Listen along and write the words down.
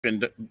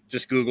and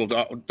just Google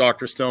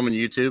Dr. Stillman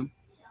YouTube.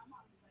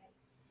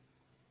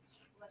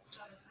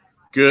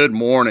 Good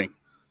morning.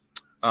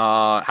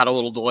 Had a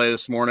little delay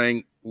this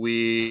morning.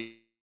 We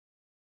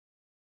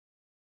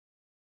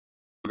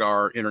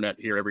our internet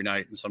here every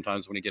night, and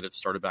sometimes when you get it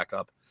started back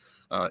up,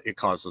 it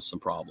causes some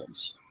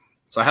problems.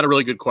 So I had a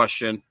really good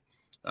question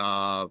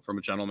from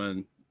a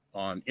gentleman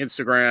on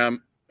Instagram,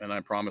 and I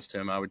promised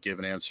him I would give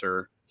an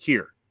answer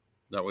here.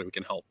 That way we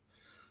can help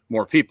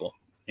more people.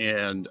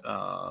 And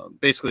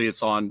basically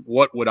it's on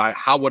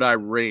how would I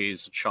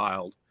raise a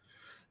child?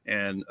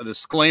 And a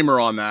disclaimer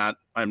on that,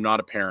 I'm not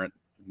a parent,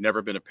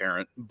 never been a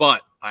parent,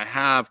 but I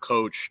have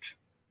coached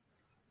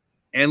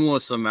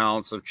endless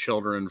amounts of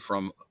children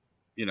from,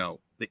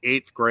 the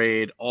 8th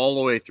grade all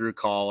the way through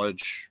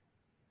college,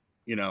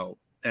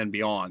 and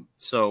beyond.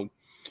 So,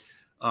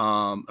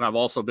 and I've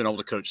also been able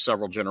to coach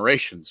several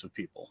generations of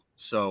people.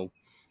 So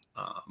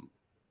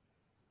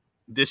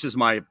this is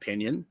my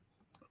opinion.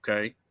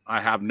 Okay.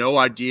 I have no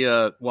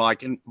idea. Well, I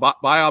can,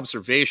 by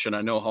observation,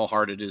 I know how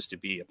hard it is to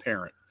be a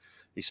parent,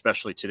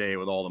 especially today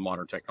with all the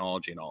modern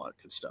technology and all that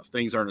good stuff.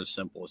 Things aren't as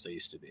simple as they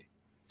used to be.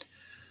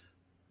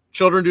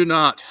 Children do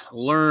not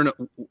learn.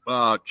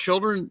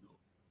 Children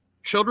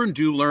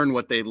do learn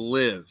what they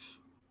live.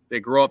 They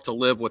grow up to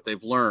live what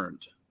they've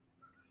learned.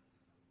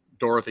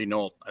 Dorothy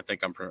Nolt, I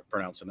think I'm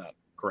pronouncing that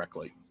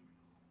correctly.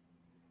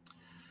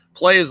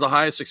 Play is the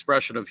highest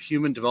expression of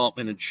human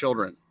development in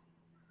children,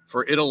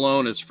 for it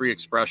alone is free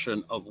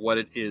expression of what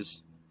it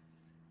is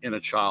in a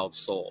child's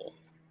soul.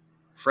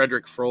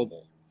 Frederick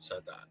Froebel said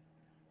that.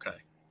 Okay.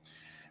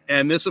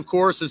 And this, of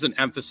course, is an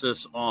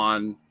emphasis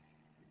on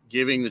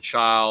giving the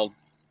child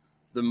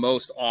the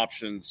most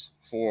options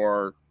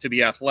to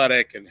be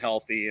athletic and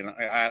healthy. And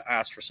I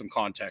asked for some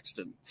context.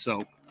 And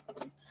so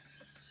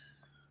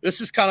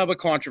this is kind of a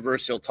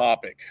controversial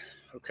topic,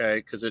 okay,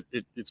 because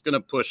it's going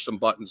to push some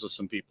buttons with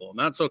some people. And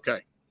that's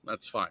okay.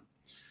 That's fine.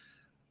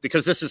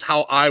 Because this is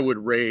how I would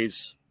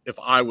raise if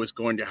I was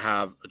going to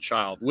have a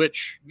child,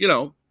 which,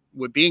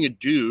 with being a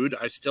dude,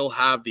 I still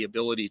have the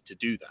ability to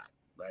do that,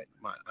 right?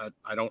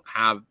 I don't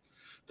have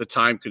the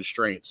time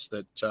constraints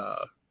that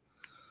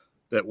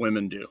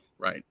women do,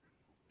 right?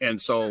 And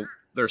so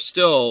there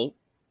still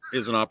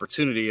is an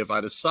opportunity if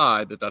I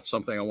decide that that's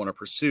something I want to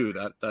pursue,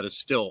 that is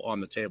still on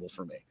the table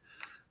for me.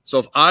 So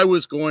if I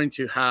was going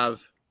to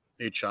have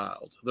a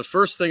child, the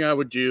first thing I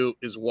would do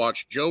is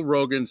watch Joe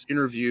Rogan's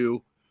interview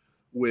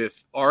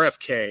with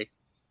RFK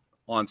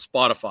on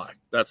Spotify.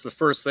 That's the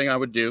first thing I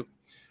would do.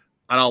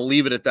 And I'll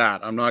leave it at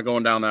that. I'm not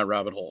going down that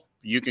rabbit hole.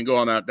 You can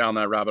go down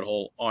that rabbit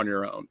hole on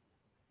your own.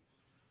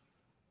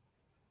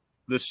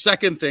 The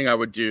second thing I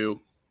would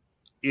do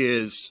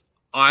is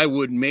I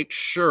would make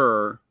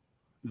sure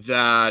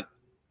that,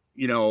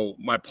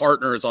 my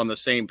partner is on the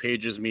same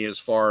page as me as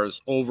far as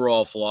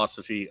overall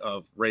philosophy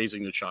of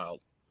raising the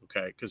child.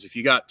 Okay. Because if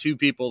you got two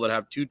people that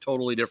have two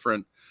totally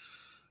different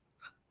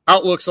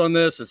outlooks on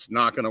this, it's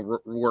not going to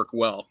work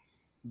well.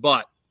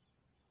 But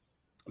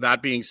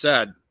that being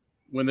said,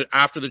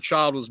 after the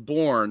child was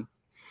born,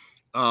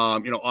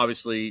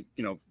 obviously,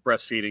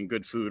 breastfeeding,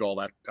 good food,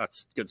 all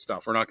that's good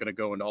stuff. We're not going to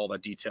go into all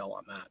that detail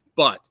on that.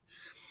 But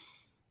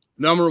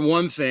number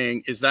one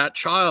thing is that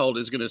child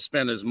is going to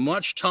spend as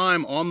much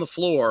time on the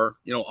floor,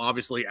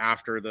 obviously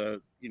after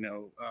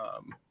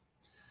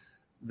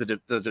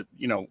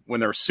when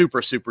they're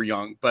super, super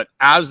young. But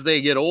as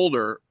they get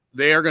older,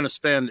 they are going to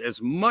spend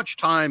as much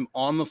time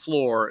on the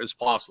floor as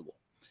possible.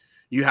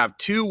 You have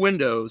 2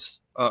 windows,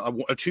 a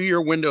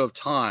 2-year window of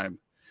time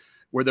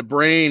where the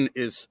brain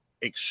is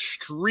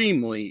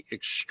extremely,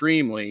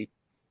 extremely,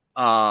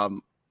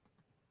 good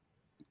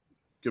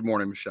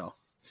morning, Michelle.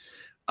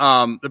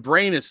 The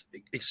brain is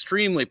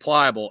extremely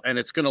pliable, and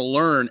it's going to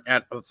learn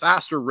at a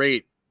faster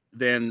rate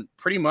than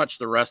pretty much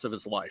the rest of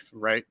its life,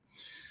 right?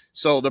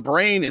 So the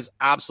brain is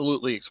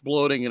absolutely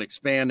exploding and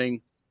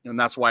expanding, and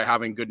that's why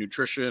having good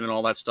nutrition and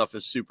all that stuff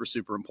is super,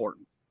 super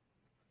important.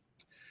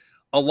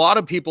 A lot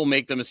of people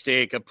make the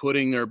mistake of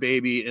putting their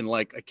baby in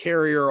like a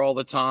carrier all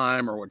the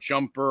time or a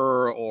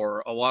jumper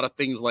or a lot of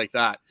things like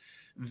that.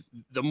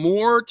 The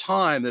more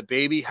time that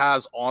baby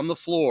has on the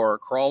floor,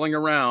 crawling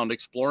around,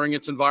 exploring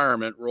its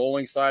environment,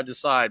 rolling side to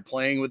side,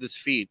 playing with his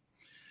feet,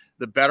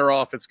 the better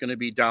off it's going to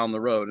be down the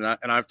road.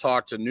 And I've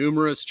talked to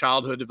numerous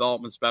childhood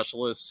development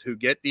specialists who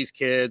get these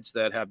kids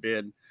that have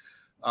been,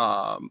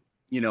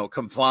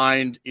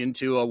 confined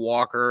into a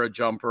walker, a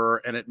jumper,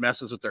 and it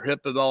messes with their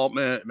hip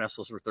development, it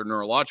messes with their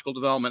neurological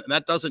development. And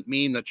that doesn't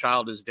mean the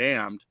child is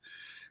damned,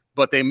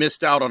 but they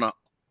missed out on a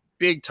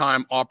big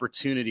time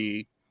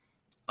opportunity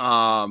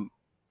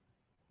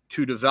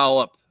to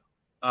develop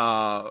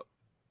a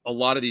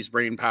lot of these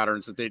brain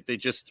patterns that they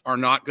just are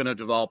not going to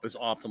develop as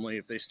optimally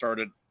if they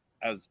started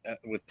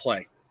with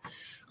play.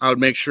 I would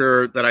make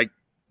sure that I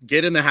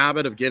get in the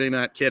habit of getting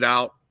that kid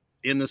out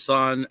in the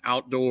sun,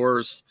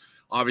 outdoors,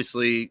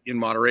 obviously in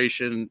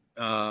moderation,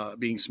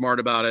 being smart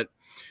about it,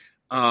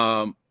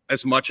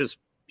 as much as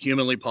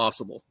humanly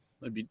possible.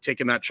 I'd be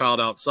taking that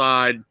child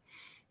outside.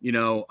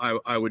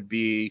 I would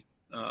be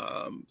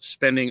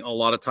spending a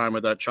lot of time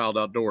with that child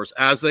outdoors.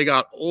 As they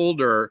got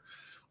older,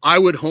 I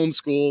would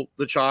homeschool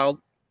the child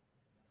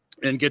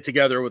and get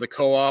together with a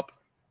co-op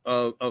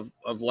of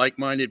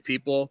like-minded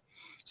people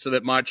so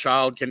that my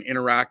child can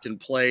interact and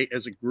play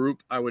as a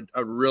group. I would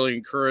really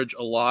encourage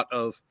a lot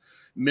of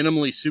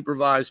minimally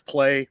supervised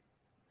play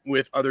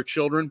with other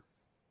children.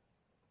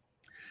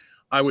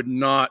 I would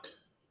not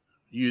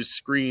use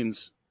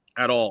screens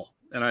at all.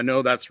 And I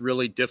know that's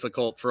really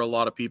difficult for a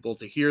lot of people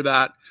to hear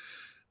that.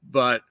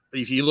 But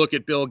if you look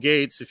at Bill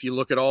Gates, if you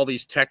look at all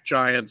these tech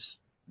giants,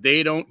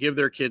 they don't give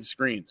their kids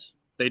screens.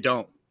 They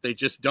don't. They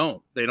just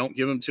don't. They don't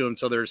give them to them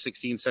until they're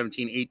 16,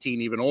 17,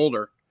 18, even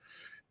older.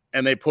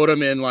 And they put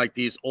them in like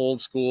these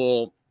old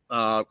school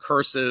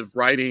cursive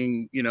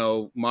writing,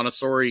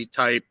 Montessori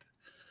type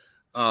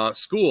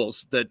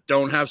schools that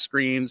don't have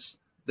screens.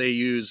 They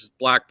use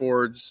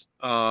blackboards,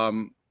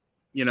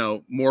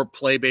 more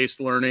play-based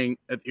learning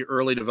at the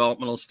early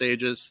developmental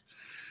stages.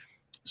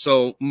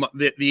 So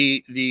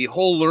the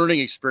whole learning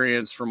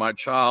experience for my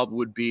child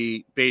would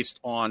be based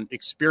on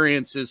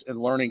experiences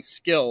and learning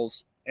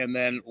skills, and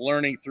then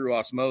learning through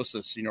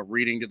osmosis,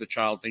 reading to the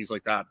child, things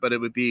like that. But it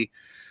would be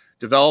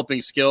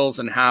developing skills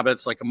and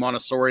habits. Like a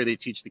Montessori, they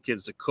teach the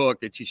kids to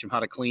cook. They teach them how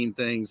to clean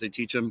things. They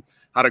teach them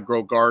how to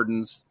grow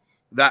gardens.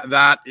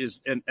 That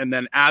is, and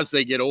then as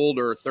they get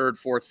older, 3rd,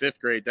 4th, 5th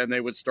grade, then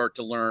they would start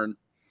to learn,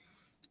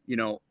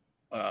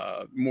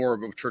 more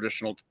of a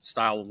traditional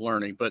style of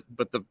learning. But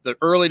the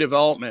early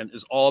development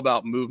is all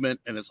about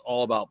movement, and it's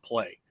all about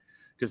play,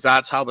 because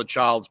that's how the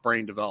child's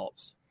brain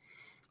develops.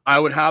 I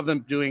would have them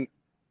doing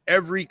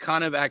every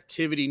kind of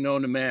activity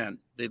known to man.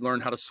 They'd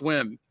learn how to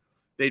swim.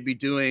 They'd be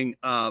doing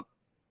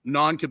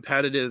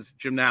non-competitive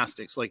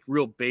gymnastics, like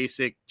real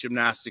basic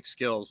gymnastic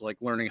skills, like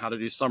learning how to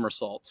do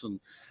somersaults and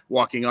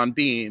walking on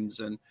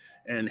beams and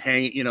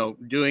hanging,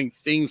 doing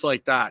things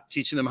like that,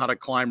 teaching them how to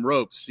climb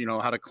ropes,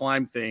 how to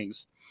climb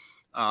things.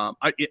 And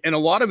a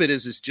lot of it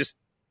is just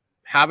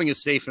having a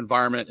safe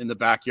environment in the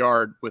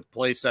backyard with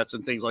play sets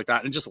and things like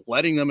that, and just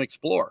letting them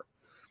explore,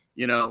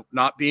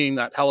 not being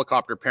that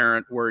helicopter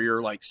parent where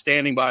you're like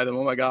standing by them.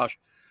 Oh my gosh,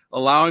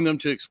 allowing them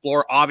to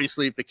explore.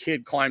 Obviously, if the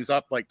kid climbs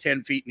up like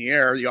 10 feet in the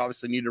air, you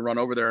obviously need to run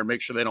over there and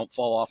make sure they don't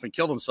fall off and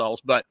kill themselves.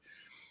 But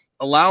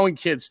allowing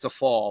kids to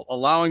fall,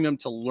 allowing them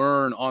to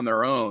learn on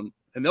their own,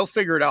 and they'll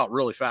figure it out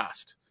really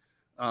fast.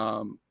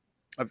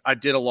 I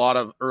did a lot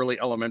of early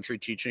elementary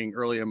teaching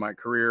early in my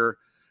career,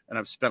 and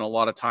I've spent a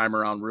lot of time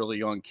around really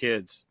young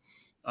kids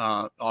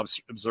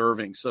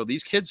observing. So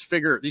these kids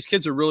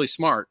are really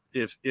smart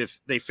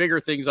if they figure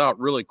things out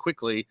really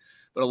quickly.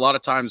 But a lot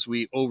of times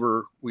we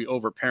over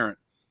parent,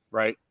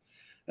 right?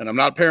 And I'm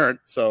not a parent,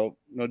 so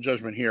no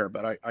judgment here,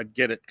 but I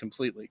get it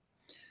completely.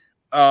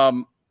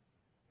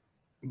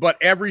 But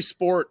every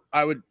sport,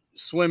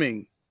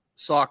 swimming,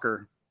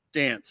 soccer,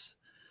 dance,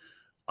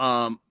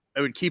 I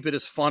would keep it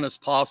as fun as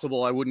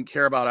possible. I wouldn't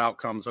care about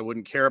outcomes. I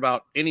wouldn't care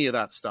about any of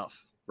that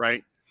stuff,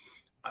 right?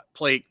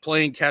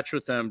 Playing catch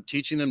with them,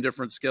 teaching them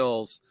different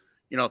skills,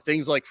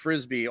 things like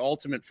Frisbee,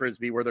 ultimate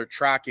Frisbee, where they're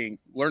tracking,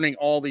 learning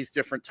all these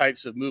different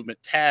types of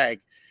movement,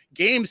 tag.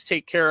 Games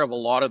take care of a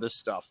lot of this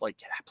stuff, like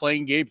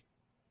playing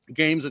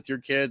games with your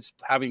kids,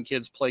 having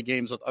kids play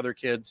games with other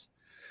kids.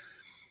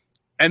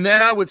 And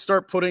then I would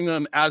start putting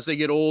them as they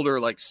get older,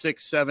 like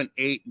 6, 7,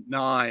 8,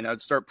 9.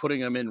 I'd start putting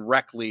them in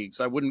rec leagues.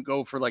 I wouldn't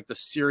go for like the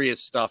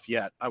serious stuff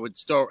yet. I would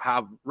still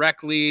have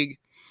rec league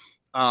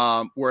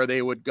where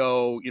they would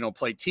go,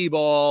 play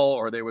t-ball,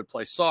 or they would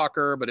play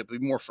soccer, but it'd be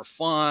more for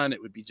fun. It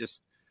would be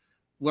just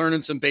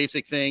learning some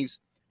basic things.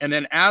 And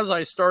then as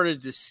I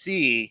started to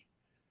see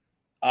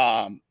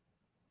the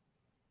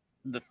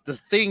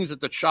things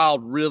that the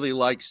child really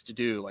likes to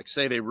do, like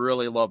say they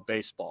really love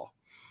baseball,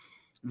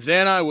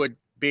 then I would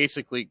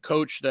basically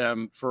coach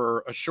them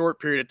for a short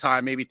period of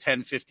time, maybe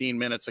 10, 15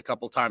 minutes, a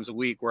couple times a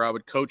week, where I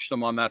would coach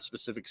them on that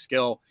specific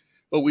skill,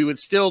 but we would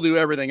still do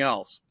everything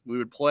else. We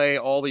would play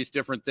all these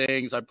different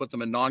things. I'd put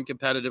them in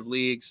non-competitive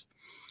leagues.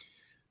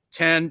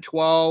 10,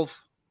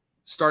 12,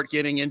 start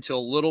getting into a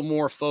little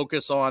more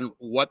focus on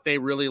what they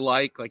really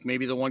like. Like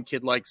maybe the one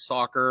kid likes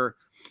soccer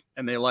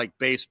and they like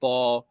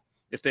baseball.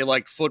 If they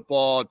like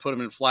football, I'd put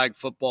them in flag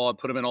football. I'd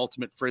put them in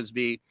ultimate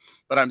Frisbee.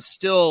 But I'm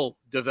still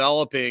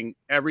developing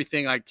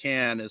everything I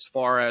can as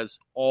far as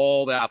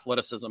all the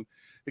athleticism.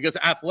 Because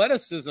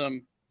athleticism,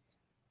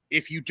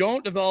 if you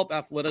don't develop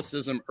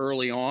athleticism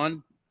early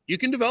on, you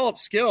can develop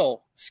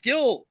skill.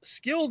 Skill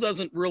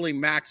doesn't really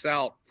max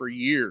out for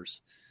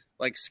years.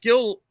 Like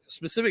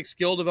specific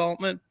skill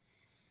development,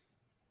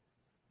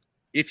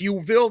 if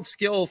you build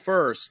skill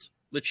first,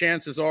 the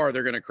chances are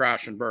they're going to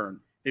crash and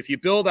burn. If you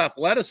build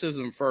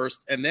athleticism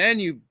first and then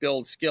you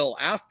build skill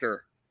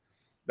after,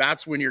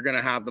 that's when you're going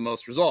to have the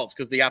most results,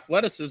 because the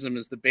athleticism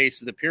is the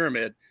base of the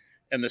pyramid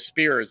and the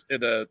spear is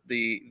the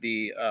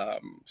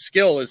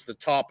skill is the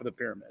top of the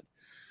pyramid.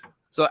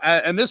 So,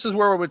 and this is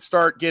where we'd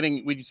start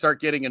getting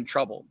in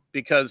trouble,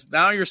 because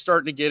now you're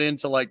starting to get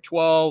into like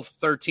 12,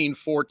 13,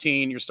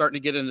 14. You're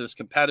starting to get into this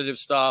competitive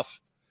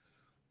stuff.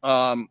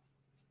 I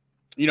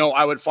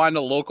would find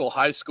a local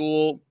high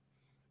school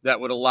that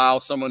would allow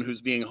someone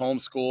who's being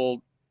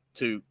homeschooled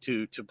to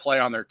play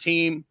on their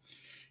team.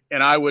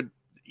 And I would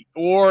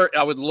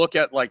look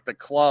at like the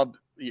club,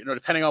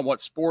 depending on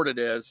what sport it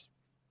is,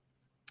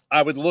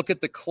 I would look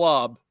at the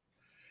club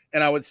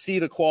and I would see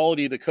the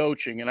quality of the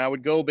coaching, and I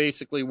would go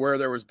basically where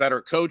there was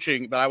better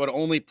coaching, but I would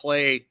only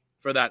play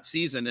for that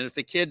season. And if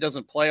the kid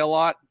doesn't play a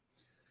lot,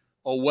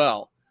 oh,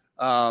 well,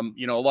 a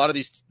lot of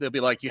these, they'll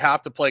be like, you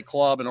have to play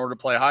club in order to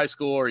play high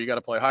school, or you got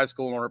to play high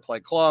school in order to play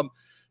club.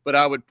 But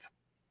I would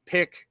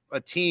pick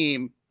a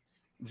team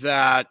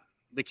that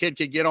the kid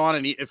could get on,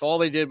 and if all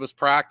they did was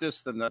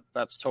practice, then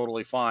that's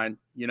totally fine,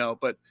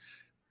 but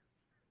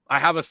I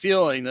have a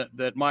feeling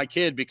that my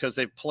kid, because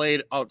they've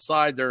played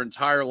outside their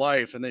entire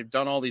life and they've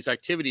done all these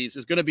activities,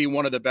 is going to be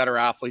one of the better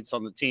athletes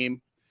on the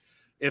team.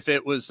 If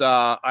it was,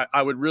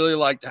 I would really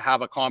like to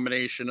have a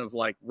combination of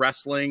like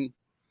wrestling,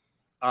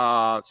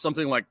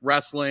 something like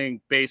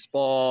wrestling,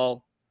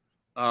 baseball,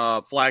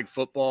 flag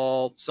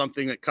football,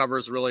 something that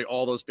covers really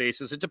all those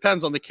bases. It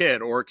depends on the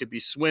kid, or it could be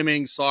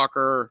swimming,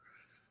 soccer,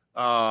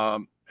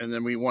 and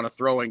then we want a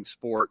throwing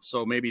sport.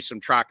 So maybe some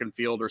track and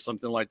field or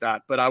something like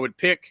that. But I would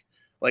pick,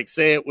 like,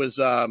 say it was,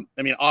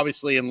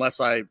 obviously,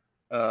 unless I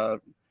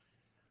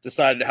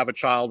decided to have a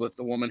child with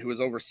a woman who is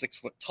over 6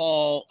 foot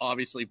tall,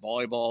 obviously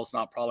volleyball is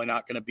probably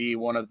not going to be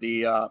one of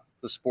the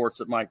sports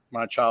that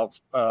my child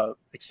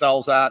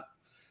excels at.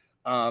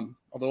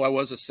 Although I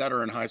was a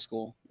setter in high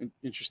school,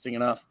 interesting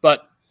enough.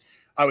 But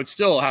I would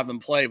still have them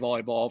play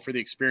volleyball for the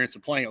experience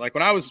of playing it. Like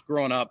when I was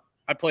growing up,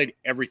 I played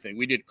everything.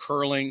 We did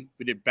curling,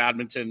 we did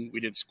badminton, we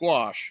did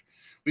squash,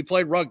 we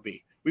played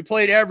rugby, we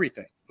played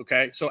everything.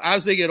 Okay. So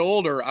as they get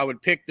older, I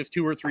would pick the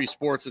 2 or 3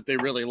 sports that they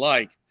really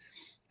like,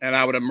 and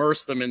I would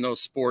immerse them in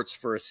those sports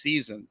for a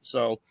season.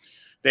 So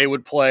they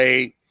would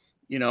play,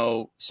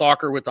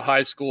 soccer with the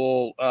high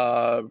school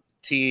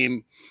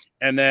team.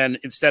 And then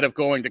instead of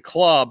going to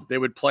club, they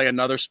would play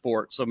another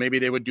sport. So maybe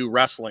they would do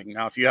wrestling.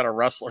 Now, if you had a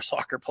wrestler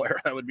soccer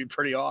player, that would be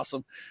pretty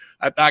awesome.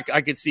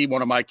 I could see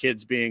one of my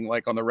kids being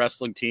like on the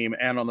wrestling team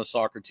and on the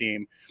soccer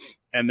team,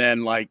 and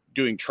then like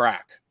doing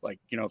track, like,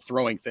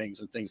 throwing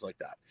things and things like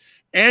that.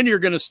 And you're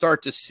going to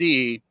start to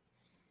see,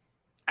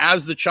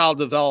 as the child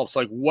develops,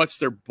 like, what's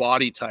their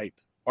body type?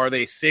 Are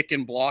they thick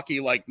and blocky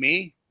like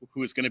me,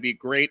 who is going to be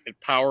great at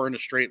power in a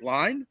straight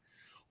line?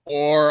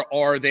 Or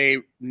are they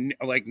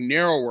like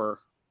narrower?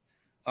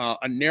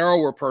 A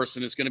narrower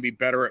person is going to be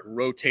better at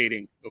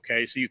rotating.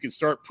 Okay. So you can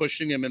start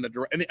pushing them in the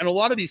direction. And a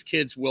lot of these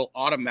kids will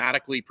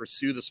automatically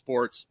pursue the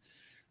sports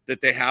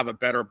that they have a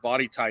better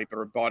body type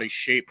or a body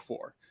shape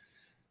for.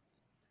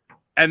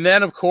 And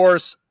then, of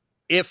course,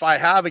 if I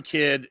have a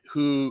kid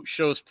who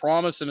shows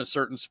promise in a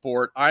certain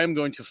sport, I am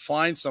going to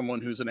find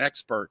someone who's an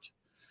expert,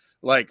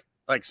 like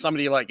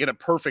somebody, like in a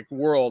perfect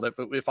world.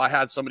 If I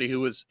had somebody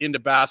who was into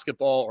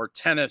basketball or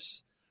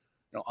tennis,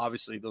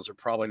 obviously those are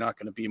probably not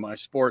going to be my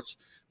sports,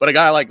 but a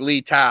guy like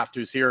Lee Taft,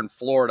 who's here in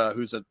Florida,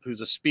 who's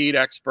a speed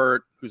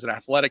expert, who's an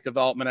athletic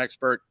development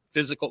expert,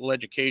 physical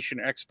education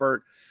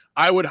expert,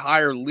 I would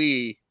hire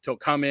Lee to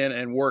come in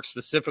and work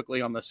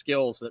specifically on the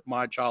skills that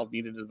my child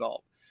needed to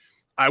develop.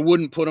 I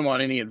wouldn't put him on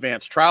any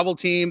advanced travel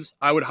teams.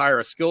 I would hire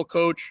a skill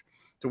coach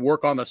to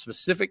work on the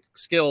specific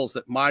skills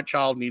that my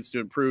child needs to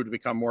improve to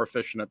become more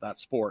efficient at that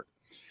sport.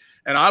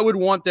 And I would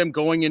want them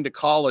going into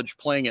college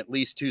playing at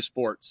least 2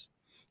 sports.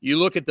 You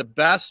look at the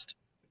best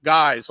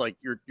guys, like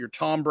your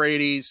Tom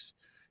Brady's,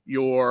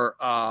 your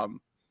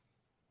Tom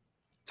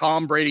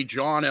Brady,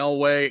 John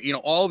Elway,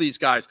 all these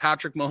guys,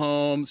 Patrick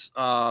Mahomes,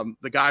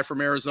 the guy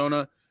from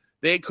Arizona,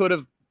 they could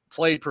have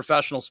played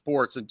professional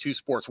sports in 2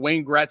 sports.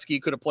 Wayne Gretzky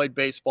could have played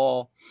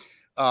baseball.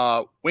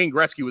 Wayne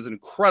Gretzky was an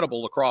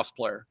incredible lacrosse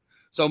player.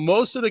 So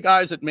most of the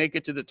guys that make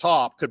it to the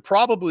top could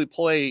probably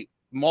play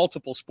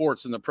multiple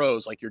sports in the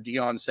pros, like your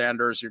Deion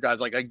Sanders, your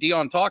guys like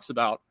Deion talks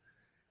about.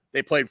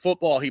 They played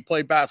football, he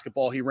played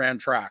basketball, he ran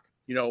track.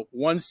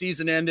 One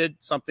season ended,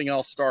 something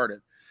else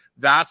started.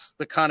 That's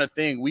the kind of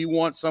thing. We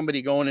want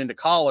somebody going into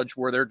college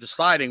where they're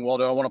deciding, well,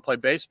 do I want to play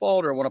baseball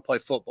or do I want to play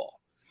football?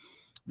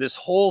 This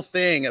whole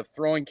thing of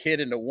throwing kid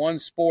into one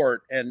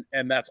sport and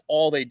that's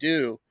all they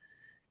do,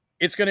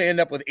 it's going to end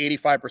up with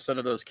 85%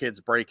 of those kids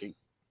breaking.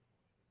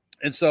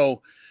 And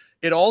so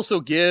it also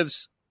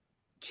gives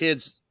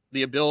kids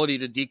the ability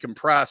to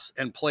decompress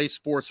and play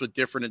sports with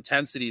different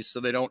intensities so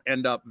they don't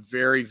end up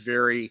very,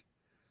 very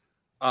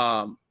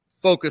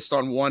focused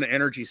on one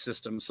energy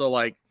system. So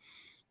like,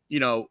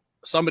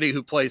 somebody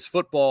who plays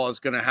football is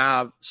going to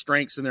have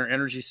strengths in their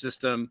energy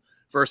system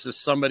versus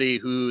somebody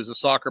who's a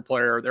soccer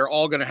player. They're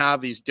all going to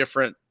have these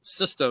different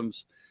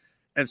systems.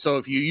 And so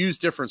if you use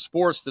different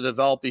sports to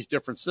develop these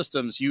different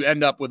systems, you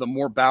end up with a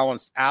more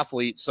balanced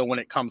athlete. So when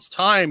it comes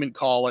time in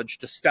college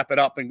to step it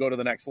up and go to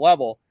the next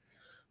level,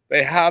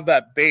 they have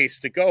that base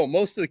to go.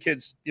 Most of the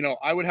kids,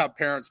 I would have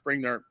parents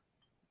bring their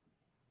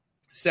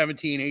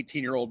 17,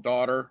 18-year-old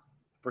daughter,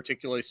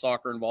 particularly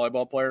soccer and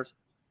volleyball players,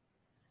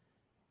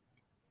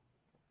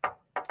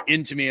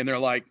 into me. And they're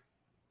like,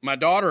 my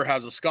daughter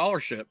has a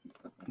scholarship.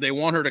 They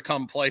want her to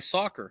come play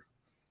soccer.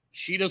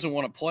 She doesn't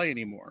want to play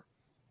anymore.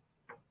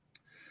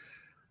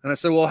 And I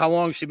said, well, how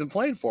long has she been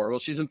playing for? Well,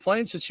 she's been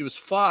playing since she was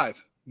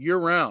 5, year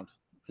round.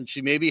 And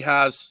she maybe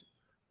has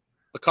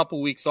a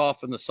couple weeks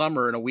off in the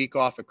summer and a week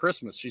off at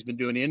Christmas. She's been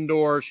doing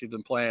indoors. She's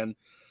been playing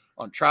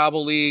on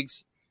travel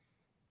leagues.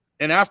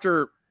 And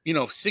after,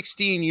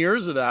 16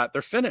 years of that,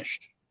 they're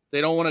finished.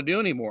 They don't want to do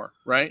anymore,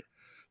 right?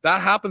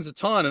 That happens a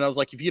ton. And I was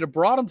like, if you'd have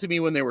brought them to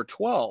me when they were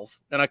 12,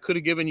 and I could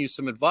have given you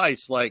some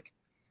advice, like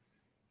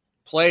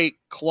play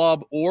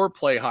club or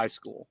play high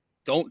school.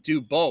 Don't do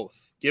both.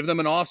 Give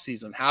them an off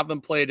season. Have them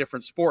play a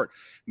different sport.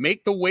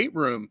 Make the weight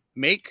room.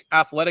 Make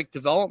athletic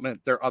development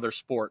their other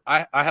sport.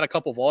 I had a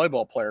couple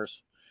volleyball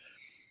players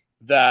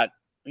that,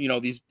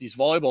 these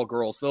volleyball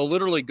girls, they'll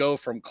literally go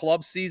from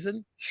club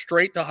season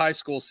straight to high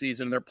school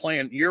season. They're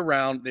playing year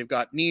round. They've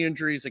got knee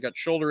injuries. They got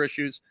shoulder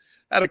issues.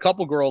 I had a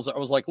couple girls that I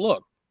was like,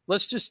 look,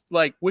 let's just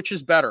which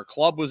is better?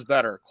 Club was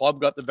better.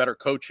 Club got the better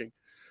coaching.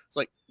 It's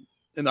like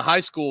in the high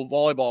school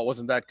volleyball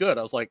wasn't that good.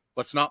 I was like,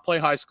 let's not play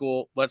high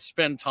school. Let's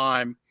spend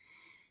time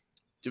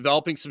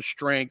developing some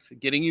strength,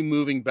 getting you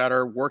moving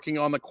better, working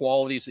on the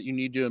qualities that you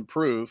need to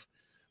improve.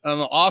 And in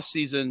the off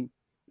season,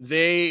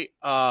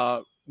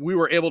 we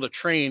were able to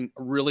train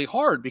really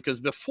hard because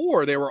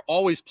before they were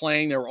always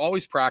playing, they were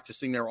always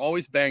practicing, they were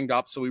always banged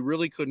up. So we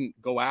really couldn't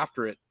go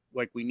after it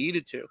like we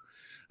needed to.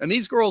 And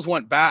these girls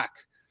went back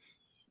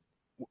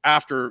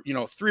after,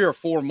 3 or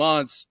 4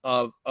 months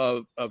of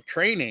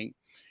training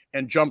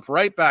and jumped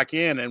right back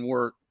in, and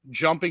were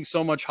jumping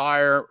so much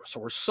higher. So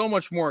we're so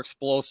much more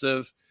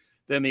explosive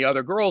than the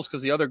other girls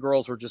because the other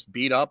girls were just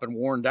beat up and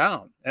worn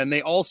down. And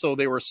they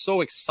were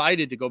so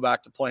excited to go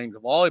back to playing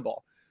volleyball.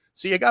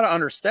 So you got to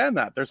understand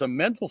that there's a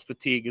mental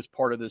fatigue as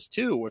part of this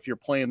too, if you're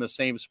playing the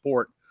same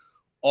sport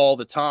all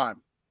the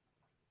time.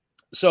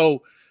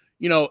 So,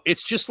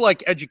 it's just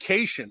like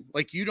education.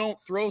 Like you don't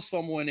throw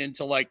someone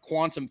into like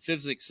quantum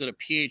physics at a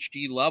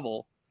PhD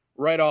level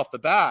right off the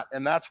bat.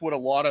 And that's what a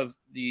lot of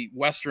the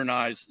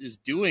Westernized is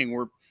doing.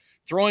 We're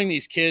throwing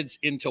these kids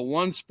into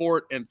one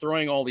sport and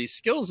throwing all these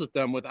skills at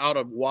them without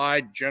a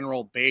wide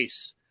general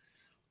base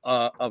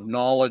of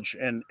knowledge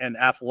and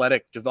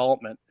athletic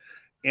development.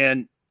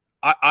 And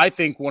I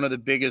think one of the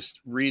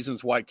biggest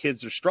reasons why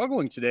kids are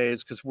struggling today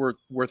is because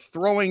we're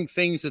throwing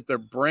things at their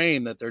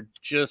brain that they're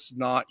just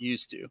not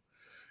used to.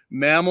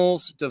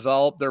 Mammals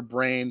develop their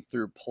brain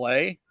through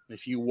play.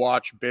 If you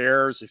watch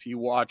bears, if you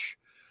watch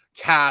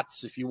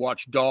cats, if you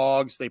watch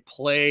dogs, they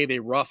play, they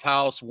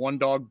roughhouse. One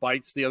dog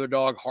bites the other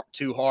dog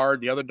too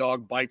hard. The other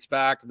dog bites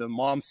back. The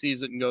mom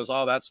sees it and goes,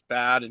 oh, that's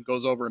bad, and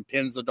goes over and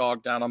pins the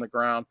dog down on the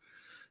ground,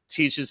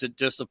 teaches it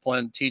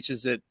discipline,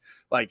 teaches it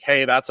like,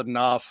 hey, that's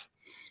enough.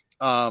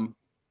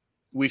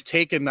 We've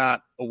taken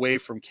that away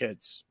from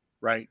kids,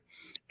 right?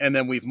 And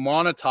then we've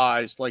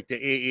monetized like the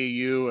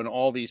AAU and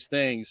all these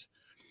things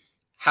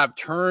have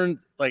turned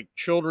like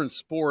children's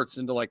sports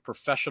into like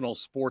professional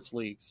sports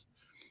leagues.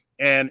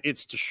 And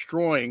it's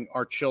destroying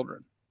our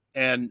children.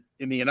 And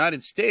in the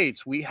United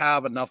States, we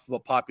have enough of a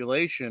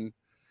population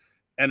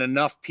and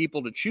enough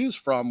people to choose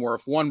from where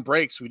if one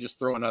breaks, we just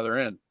throw another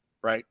in,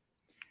 right?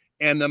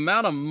 And the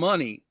amount of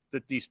money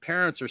that these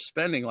parents are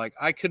spending, like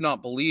I could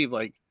not believe,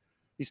 like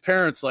these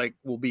parents like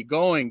will be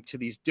going to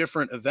these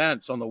different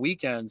events on the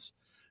weekends.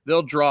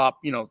 They'll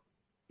drop, $500,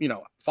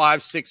 $600,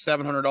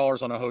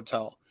 $700 on a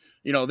hotel.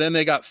 Then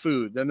they got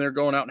food. Then they're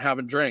going out and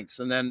having drinks.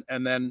 And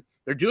then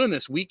they're doing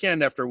this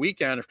weekend after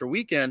weekend after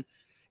weekend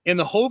in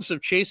the hopes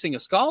of chasing a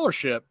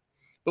scholarship.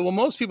 But what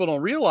most people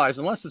don't realize,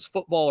 unless it's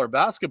football or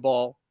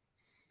basketball,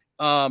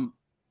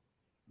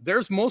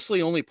 there's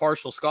mostly only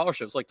partial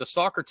scholarships. Like the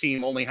soccer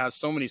team only has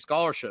so many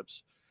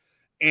scholarships.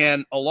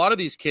 And a lot of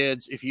these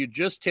kids, if you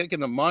just taken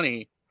the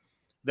money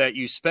that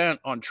you spent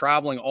on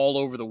traveling all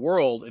over the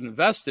world and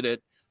invested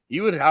it,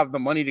 you would have the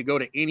money to go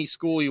to any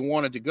school you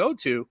wanted to go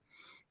to.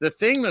 The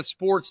thing that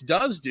sports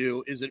does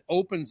do is it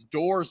opens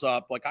doors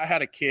up. Like I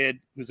had a kid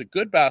who's a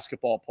good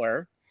basketball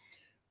player,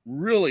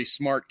 really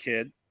smart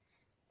kid,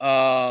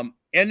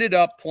 ended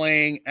up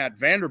playing at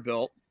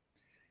Vanderbilt.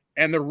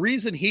 And the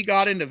reason he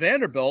got into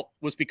Vanderbilt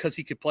was because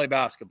he could play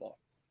basketball.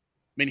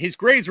 I mean, his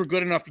grades were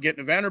good enough to get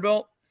into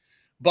Vanderbilt,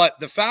 but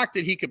the fact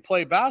that he could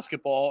play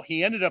basketball,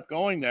 he ended up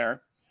going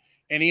there,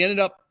 and he ended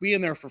up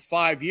being there for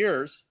 5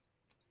 years.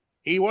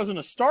 He wasn't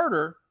a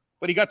starter,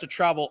 but he got to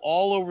travel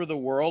all over the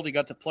world. He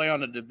got to play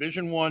on a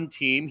Division I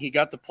team. He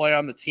got to play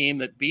on the team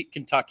that beat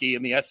Kentucky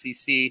in the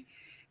SEC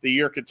the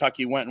year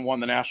Kentucky went and won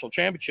the national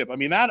championship. I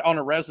mean, that on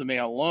a resume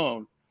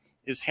alone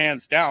is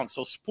hands down.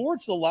 So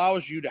sports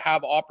allows you to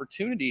have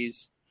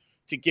opportunities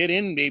to get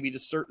in maybe to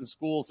certain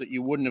schools that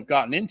you wouldn't have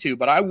gotten into.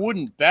 But I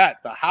wouldn't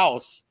bet the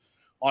house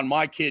on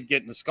my kid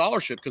getting a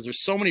scholarship because there's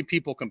so many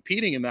people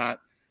competing in that.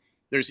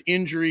 There's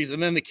injuries,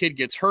 and then the kid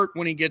gets hurt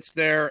when he gets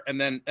there. And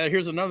then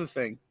here's another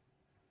thing.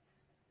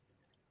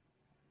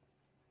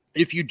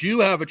 If you do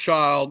have a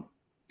child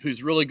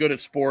who's really good at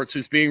sports,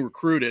 who's being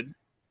recruited,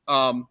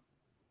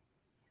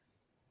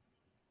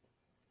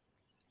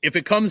 if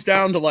it comes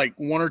down to like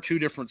 1 or 2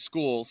 different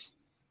schools,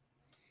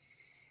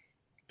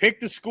 pick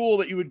the school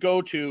that you would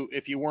go to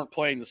if you weren't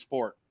playing the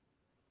sport.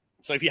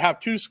 So if you have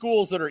two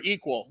schools that are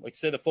equal, like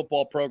say the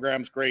football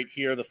program's great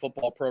here, the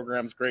football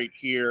program's great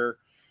here,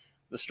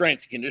 the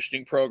strength and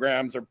conditioning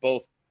programs are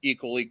both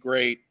equally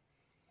great,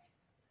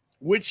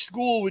 which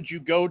school would you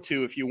go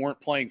to if you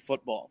weren't playing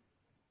football?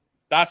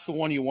 That's the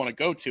one you want to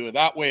go to.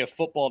 That way, if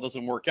football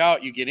doesn't work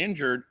out, you get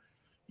injured,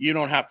 you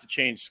don't have to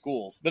change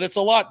schools. But it's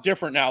a lot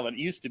different now than it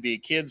used to be.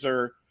 Kids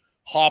are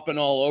hopping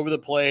all over the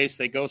place.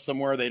 They go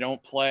somewhere, they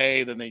don't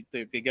play, then they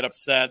get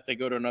upset, they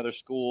go to another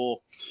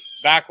school.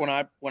 Back when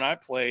I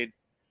played,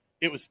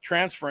 it was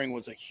transferring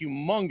was a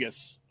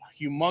humongous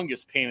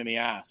pain in the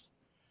ass.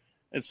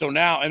 And so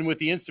now, and with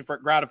the instant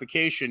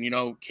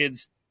gratification,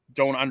 kids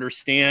don't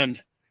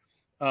understand,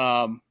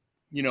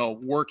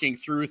 working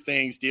through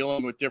things,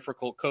 dealing with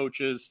difficult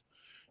coaches.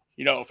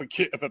 If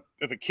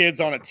a kid's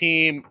on a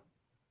team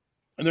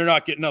and they're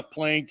not getting enough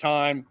playing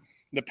time,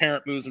 the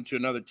parent moves them to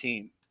another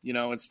team,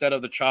 instead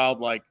of the child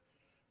like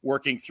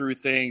working through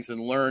things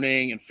and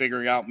learning and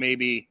figuring out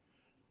maybe,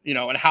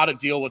 and how to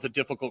deal with a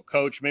difficult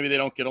coach. Maybe they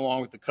don't get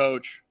along with the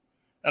coach.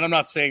 And I'm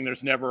not saying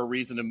there's never a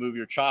reason to move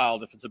your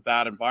child. If it's a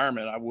bad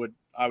environment, I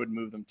would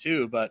move them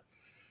too. But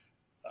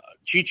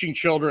teaching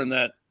children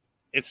that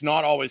it's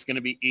not always going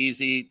to be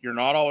easy. You're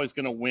not always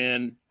going to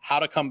win. How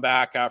to come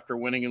back after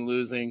winning and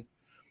losing.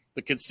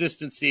 The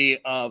consistency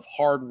of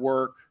hard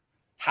work,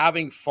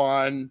 having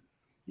fun,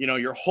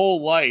 your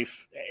whole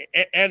life.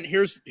 And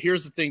here's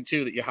the thing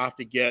too, that you have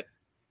to get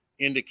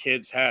into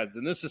kids' heads.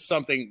 And this is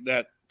something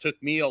that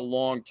took me a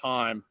long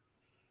time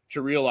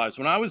to realize.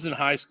 When I was in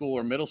high school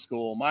or middle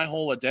school, my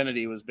whole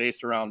identity was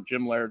based around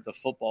Jim Laird, the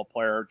football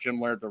player, Jim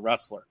Laird, the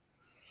wrestler.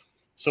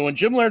 So when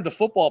Jim Laird, the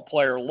football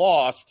player,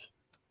 lost,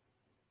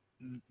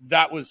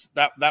 that was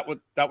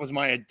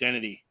my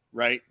identity,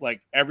 right?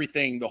 Like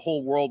everything, the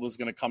whole world was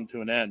going to come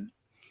to an end.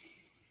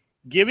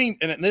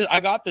 I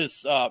got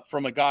this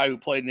from a guy who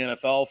played in the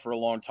NFL for a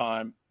long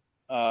time,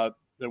 that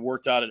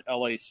worked out at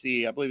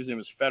LAC. I believe his name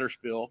was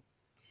Fetterspiel.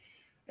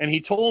 And he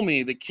told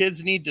me the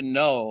kids need to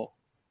know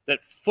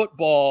that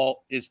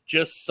football is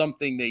just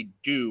something they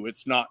do.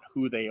 It's not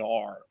who they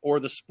are or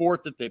the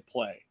sport that they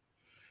play.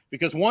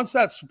 Because once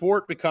that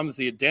sport becomes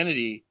the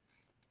identity,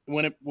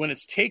 when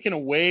it's taken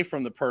away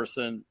from the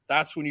person,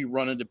 that's when you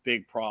run into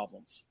big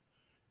problems.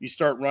 You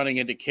start running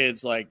into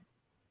kids like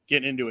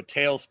getting into a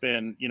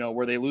tailspin,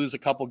 where they lose a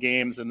couple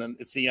games and then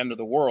it's the end of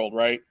the world,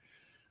 right?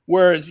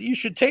 Whereas you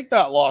should take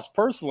that loss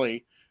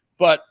personally,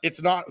 but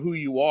it's not who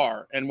you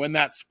are. And when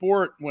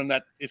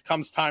it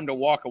comes time to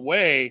walk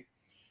away,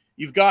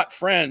 you've got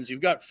friends, you've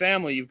got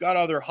family, you've got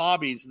other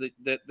hobbies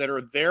that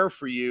are there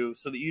for you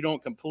so that you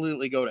don't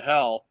completely go to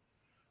hell.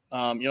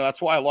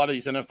 That's why a lot of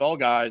these NFL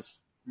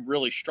guys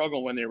really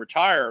struggle when they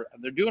retire.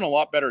 They're doing a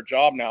lot better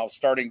job now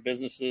starting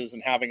businesses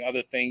and having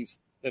other things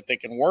that they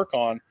can work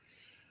on.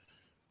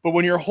 But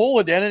when your whole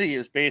identity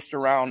is based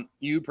around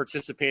you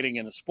participating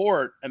in a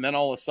sport and then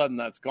all of a sudden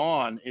that's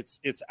gone, it's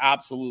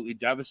absolutely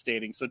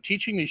devastating. So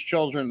teaching these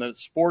children that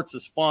sports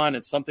is fun,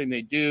 it's something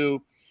they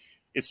do,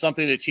 it's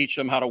something to teach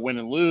them how to win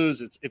and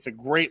lose. It's a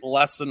great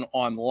lesson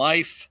on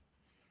life,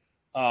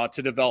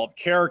 to develop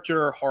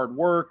character, hard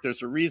work.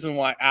 There's a reason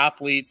why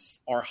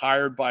athletes are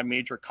hired by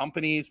major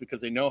companies,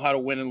 because they know how to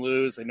win and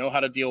lose. They know how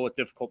to deal with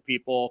difficult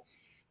people.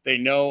 They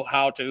know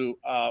how to,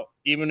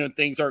 even when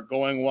things aren't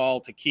going well,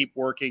 to keep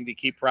working, to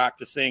keep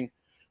practicing.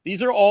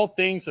 These are all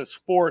things that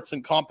sports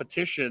and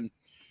competition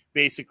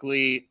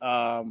basically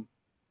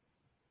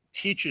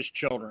teaches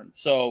children.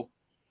 So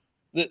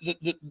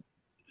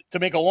to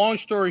make a long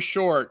story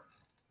short,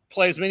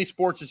 play as many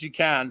sports as you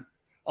can.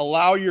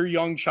 Allow your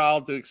young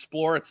child to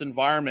explore its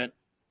environment,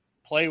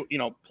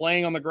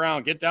 playing on the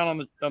ground, get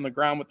down on the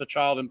ground with the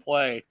child and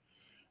play.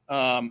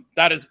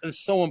 That is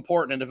so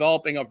important in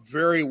developing a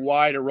very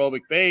wide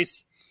aerobic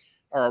base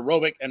or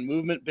aerobic and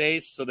movement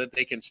base so that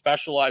they can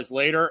specialize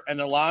later, and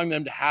allowing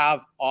them to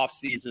have off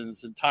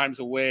seasons and times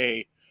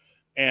away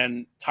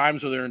and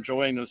times where they're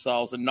enjoying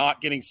themselves and not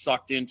getting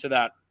sucked into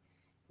that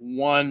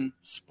one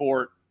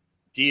sport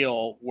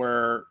deal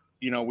where,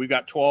 we've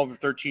got 12 or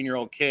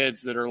 13-year-old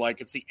kids that are like,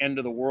 it's the end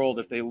of the world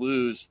if they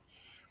lose.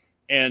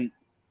 And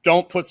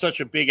don't put such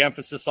a big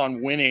emphasis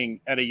on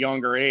winning at a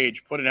younger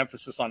age. Put an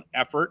emphasis on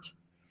effort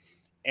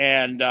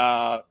and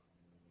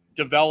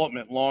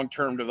development,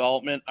 long-term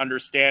development,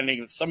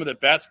 understanding that some of the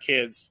best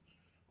kids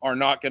are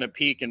not going to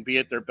peak and be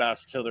at their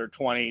best till they're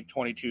 20,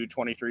 22,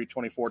 23,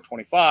 24,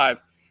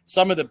 25.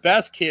 Some of the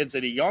best kids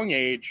at a young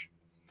age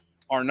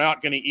are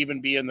not going to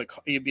even be in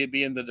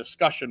the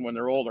discussion when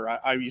they're older.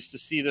 I used to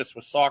see this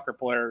with soccer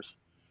players.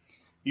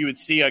 You would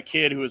see a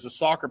kid who was a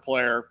soccer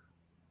player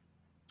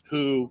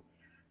who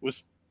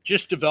was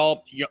just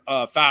developed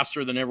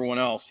faster than everyone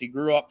else. He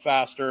grew up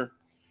faster.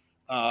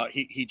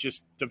 He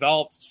just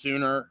developed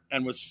sooner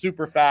and was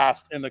super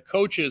fast. And the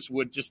coaches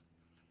would just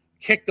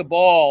kick the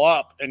ball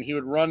up and he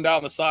would run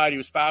down the side. He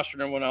was faster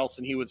than everyone else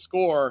and he would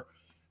score.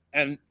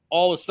 And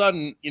all of a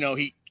sudden,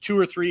 he 2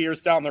 or 3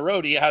 years down the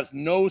road, he has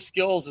no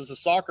skills as a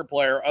soccer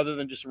player other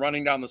than just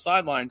running down the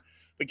sideline.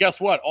 But guess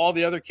what? All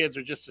the other kids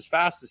are just as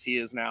fast as he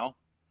is now,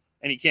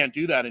 and he can't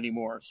do that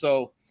anymore.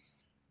 So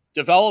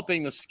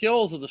developing the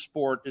skills of the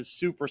sport is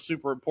super,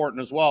 super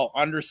important as well.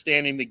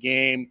 Understanding the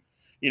game,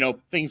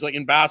 things like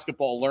in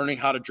basketball, learning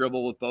how to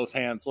dribble with both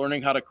hands,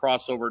 learning how to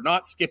cross over,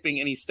 not skipping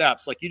any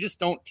steps. Like, you just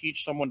don't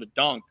teach someone to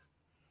dunk.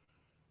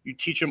 You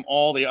teach them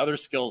all the other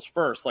skills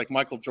first. Like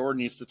Michael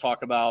Jordan used to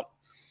talk about,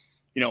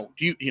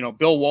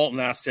 Bill Walton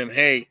asked him,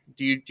 hey,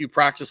 do you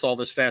practice all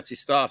this fancy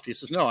stuff? He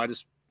says, no, I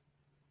just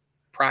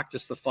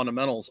practice the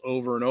fundamentals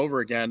over and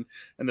over again.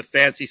 And the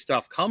fancy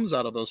stuff comes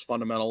out of those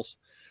fundamentals.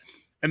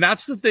 And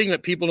that's the thing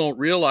that people don't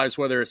realize,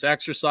 whether it's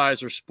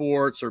exercise or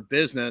sports or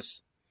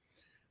business.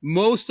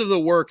 Most of the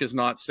work is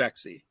not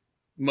sexy.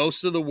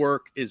 Most of the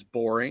work is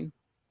boring.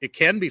 It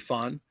can be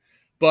fun,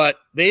 but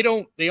they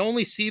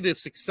only see the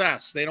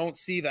success. They don't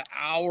see the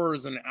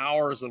hours and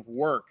hours of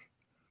work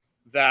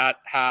that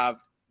have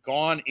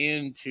gone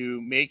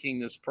into making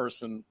this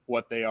person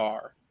what they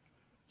are.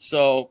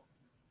 So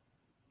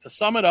to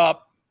sum it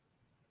up,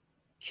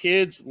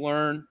 kids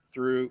learn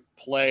through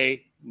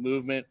play,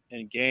 movement,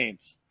 and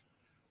games.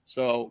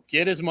 So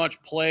get as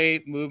much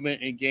play,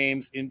 movement, and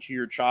games into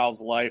your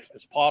child's life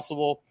as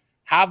possible.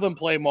 Have them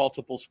play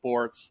multiple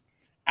sports.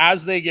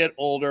 As they get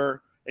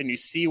older and you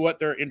see what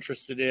they're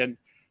interested in,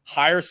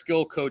 hire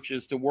skill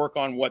coaches to work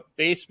on what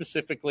they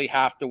specifically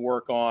have to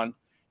work on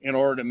in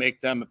order to make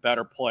them a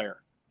better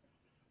player.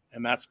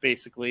 And that's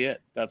basically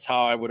it. That's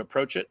how I would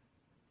approach it.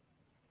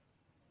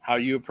 How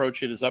you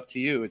approach it is up to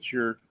you. It's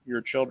your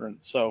children.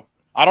 So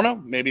I don't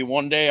know. Maybe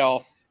one day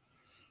I'll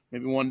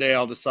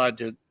decide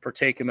to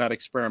partake in that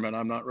experiment.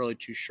 I'm not really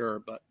too sure,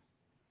 but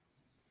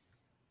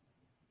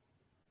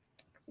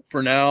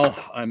for now,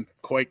 I'm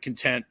quite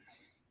content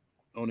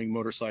owning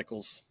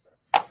motorcycles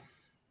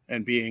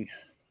and being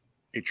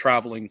a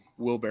traveling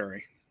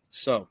Wilbury.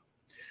 So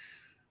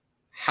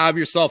have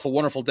yourself a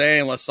wonderful day.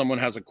 Unless someone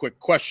has a quick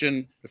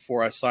question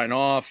before I sign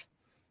off,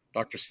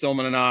 Dr.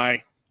 Stillman and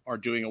I are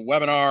doing a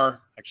webinar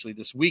actually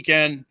this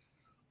weekend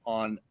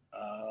on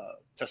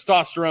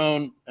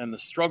testosterone and the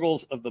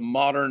struggles of the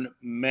modern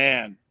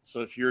man.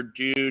 So if you're a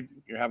dude,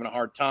 you're having a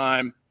hard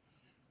time,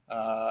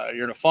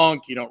 you're in a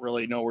funk, you don't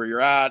really know where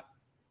you're at,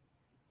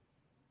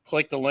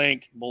 click the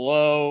link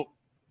below,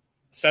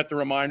 set the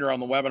reminder on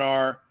the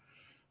webinar.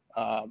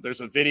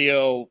 There's a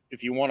video,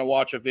 if you want to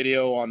watch a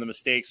video on the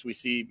mistakes we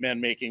see men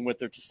making with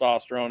their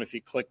testosterone, if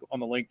you click on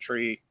the link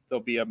tree,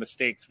 there'll be a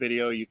mistakes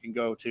video you can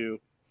go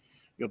to.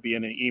 You'll be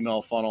in an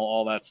email funnel,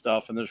 all that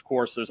stuff. And there's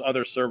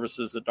other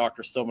services that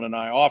Dr. Stillman and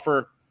I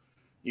offer.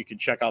 You can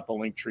check out the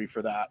link tree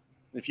for that.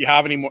 If you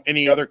have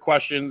any other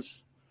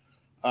questions,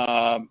 you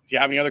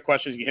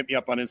can hit me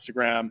up on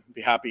Instagram. I'd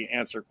be happy to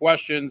answer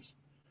questions.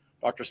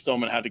 Dr.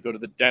 Stillman had to go to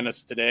the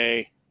dentist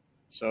today,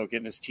 so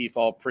getting his teeth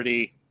all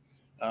pretty.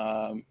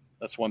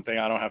 That's one thing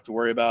I don't have to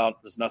worry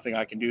about. There's nothing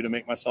I can do to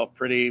make myself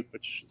pretty,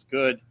 which is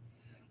good.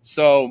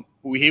 So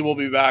he will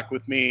be back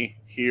with me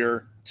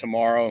here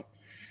tomorrow.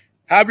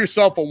 Have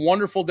yourself a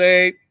wonderful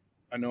day.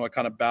 I know I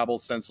kind of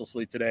babbled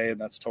senselessly today,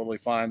 and that's totally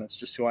fine. That's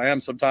just who I am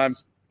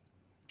sometimes.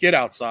 Get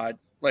outside.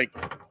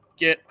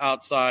 Get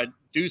outside.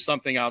 Do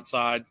something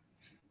outside.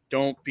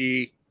 Don't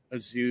be a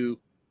zoo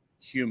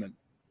human.